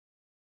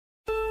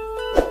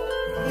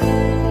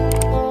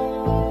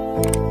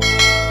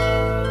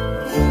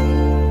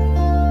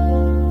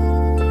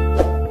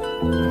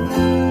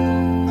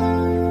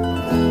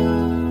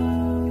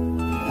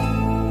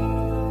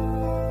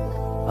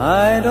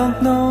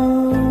don't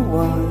know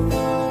why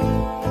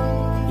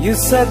you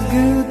said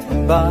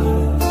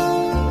goodbye.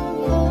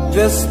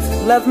 Just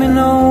let me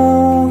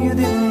know you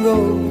didn't go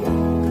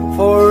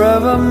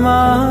forever,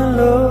 my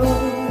love.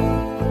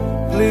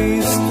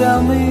 Please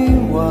tell me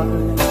why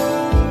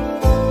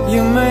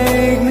you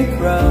make me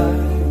cry.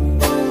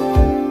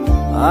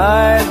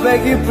 I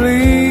beg you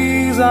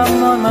please,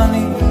 I'm on my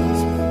knees,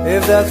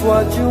 if that's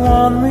what you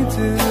want me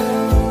to.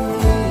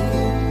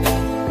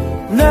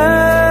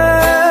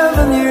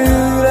 Never knew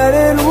that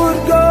it would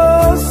go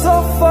so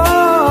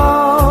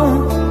far.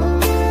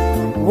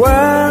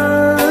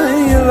 When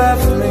you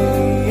left me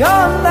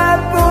on that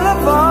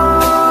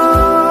boulevard,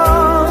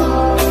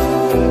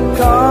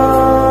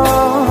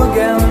 come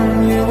again,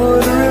 you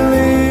would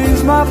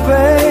release my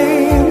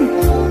pain,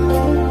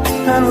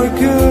 and we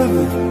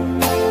could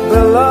be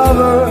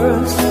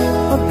lovers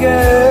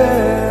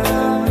again.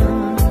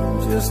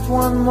 Just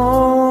one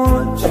more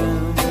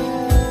chance,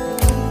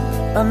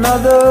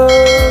 another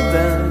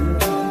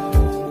dance,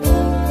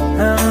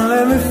 and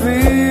let me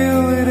feel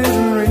it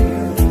isn't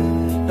real,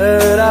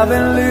 that I've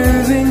been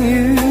losing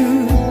you.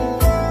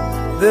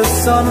 The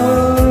sun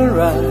will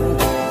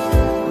rise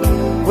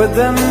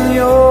within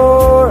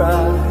your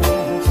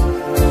eyes.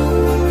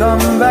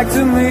 Come back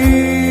to me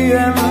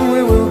and we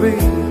will be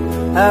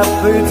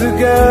happy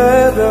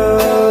together.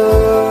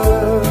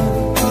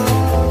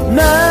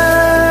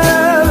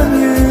 Never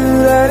knew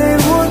that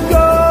it would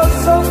go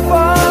so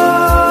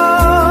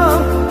far.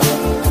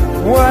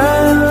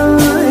 When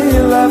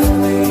you left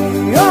me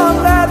on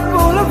that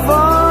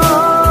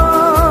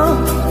boulevard,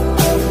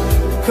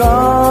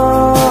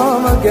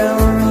 come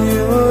again,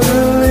 you would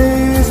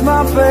release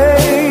my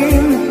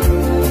pain,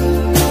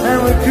 and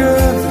we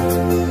could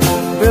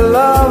be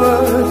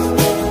lovers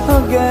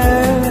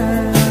again.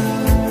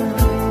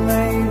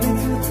 Maybe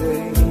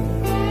today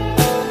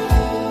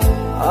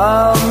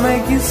I'll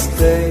make you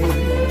stay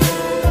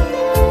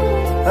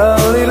a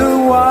little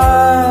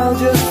while,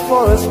 just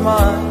for a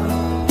smile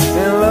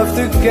and love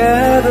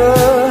together.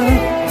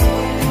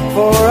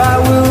 For I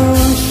will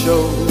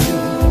show you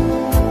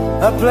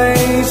a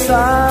place I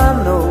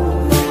know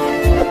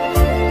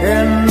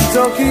in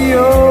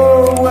Tokyo,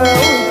 where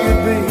we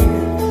could be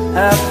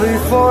happy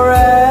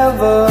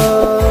forever.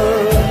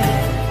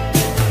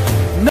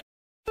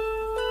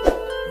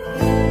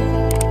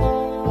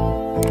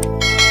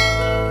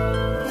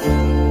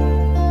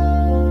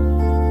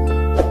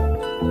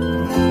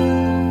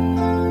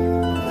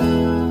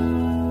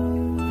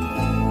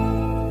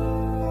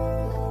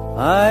 I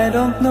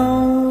don't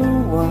know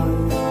why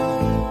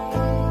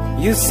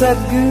you said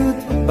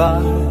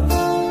goodbye.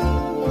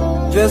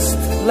 Just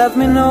let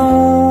me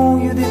know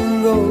you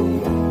didn't go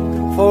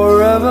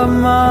forever,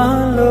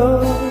 my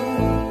love.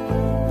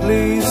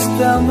 Please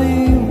tell me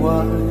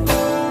why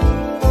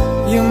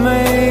you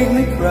make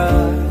me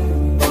cry.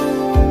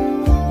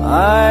 I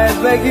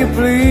beg you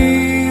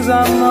please,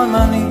 I'm on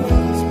my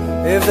knees,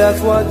 if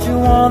that's what you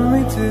want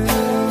me to.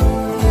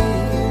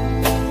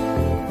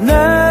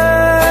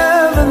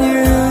 Never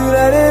knew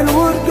that it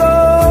would go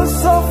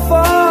so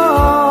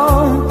far.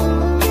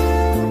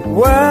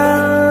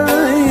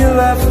 When you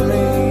left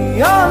me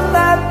on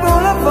that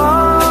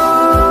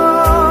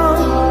boulevard,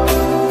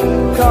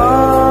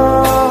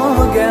 come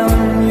again,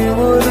 you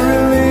would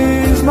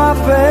release my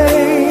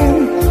pain,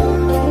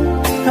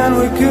 and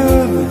we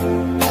could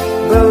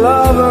be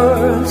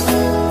lovers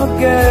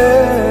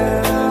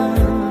again.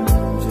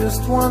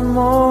 Just one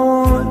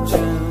more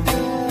chance,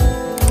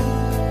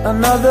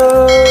 another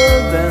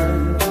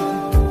dance,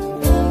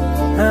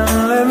 and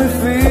let me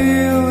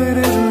feel it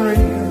isn't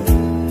real,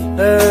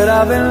 that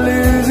I've been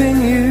losing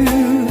you.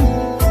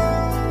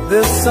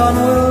 The sun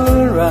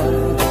will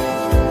rise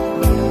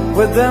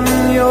within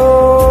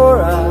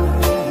your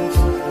eyes.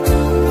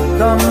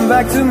 Come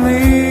back to me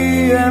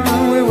and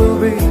we will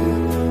be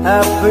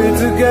happy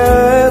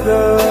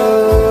together.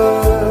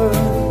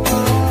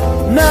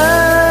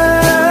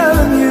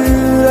 Never knew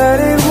that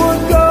it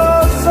would go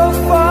so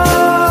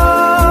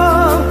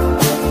far.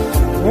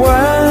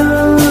 When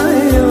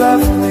you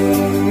left me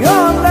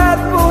on that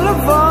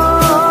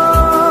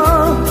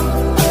boulevard,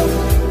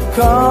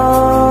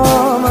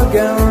 come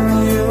again,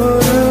 you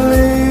would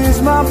release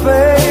my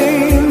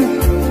pain,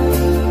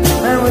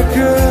 and we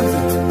could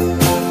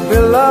be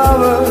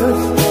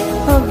lovers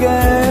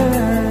again.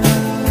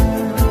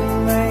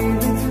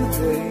 Maybe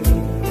today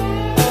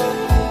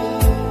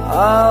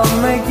I'll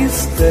make you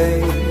stay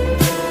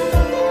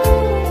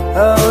a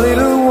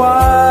little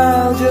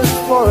while, just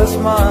for a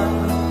smile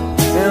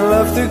and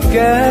love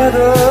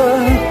together.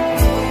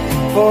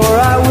 For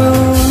I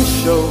will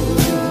show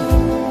you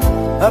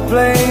a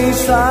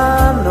place I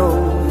know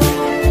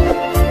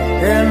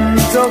in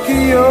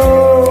Tokyo,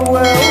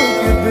 where we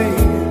could be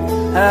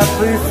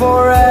happy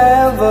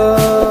forever.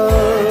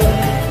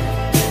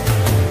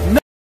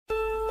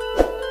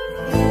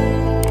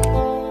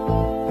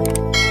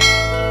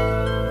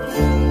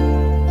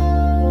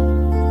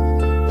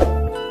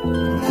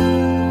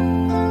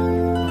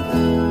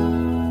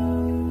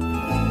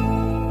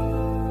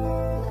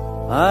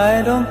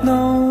 I don't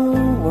know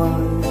why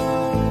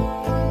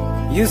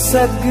you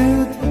said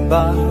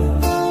goodbye.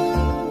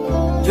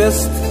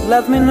 Just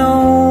let me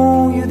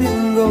know you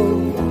didn't go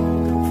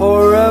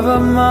forever,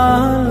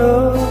 my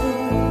love.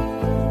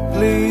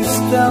 Please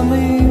tell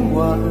me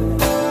why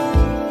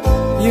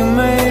you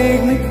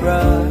make me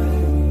cry.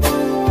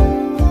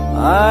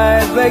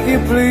 I beg you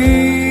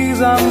please,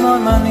 I'm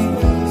on my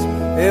knees,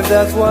 if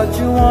that's what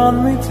you want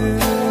me to.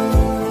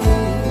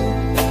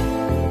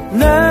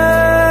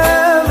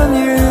 Never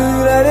knew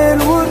that it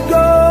would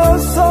go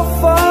so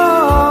far.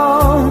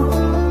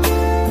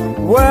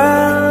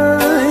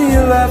 When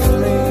you left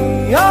me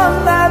on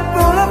that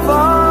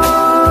boulevard,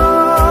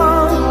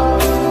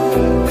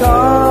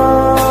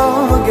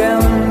 come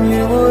again,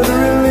 you would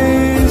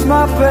release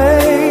my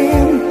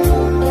pain,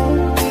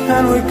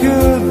 and we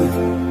could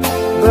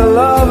be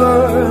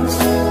lovers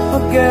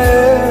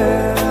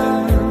again.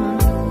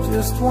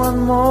 Just one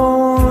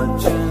more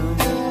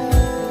chance,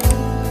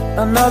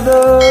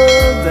 another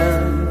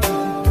dance,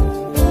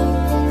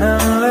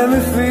 and let me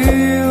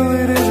feel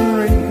it isn't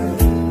real,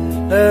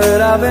 that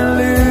I've been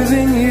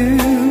losing you.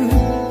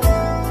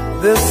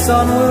 The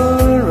sun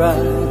will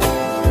rise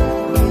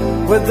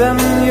within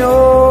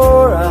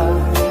your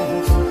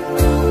eyes.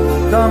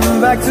 Come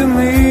back to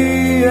me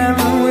and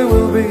we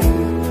will be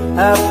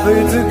happy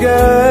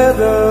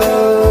together.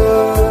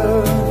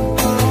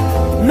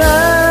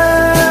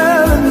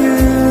 Never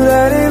knew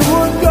that it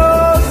would go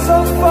so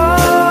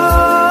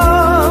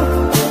far.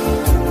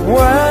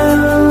 When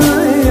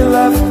you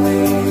left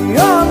me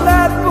on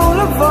that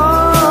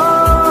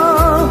boulevard,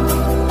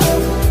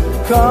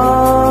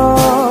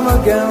 come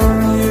again,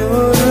 you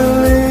would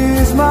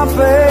release my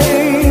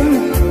pain,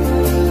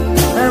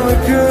 and we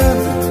could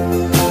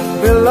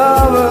be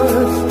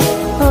lovers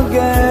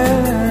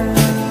again.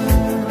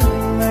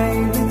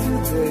 Maybe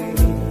today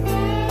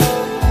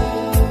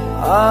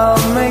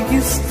I'll make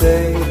you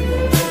stay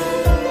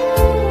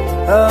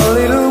a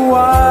little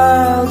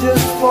while,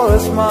 just for a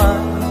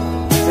smile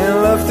and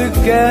love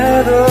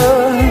together.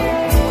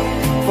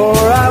 For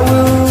I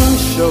will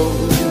show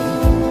you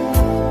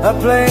a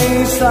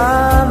place I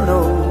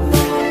know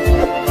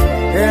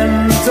in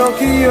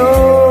Tokyo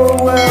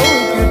where we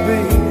could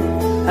be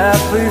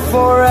happy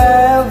forever.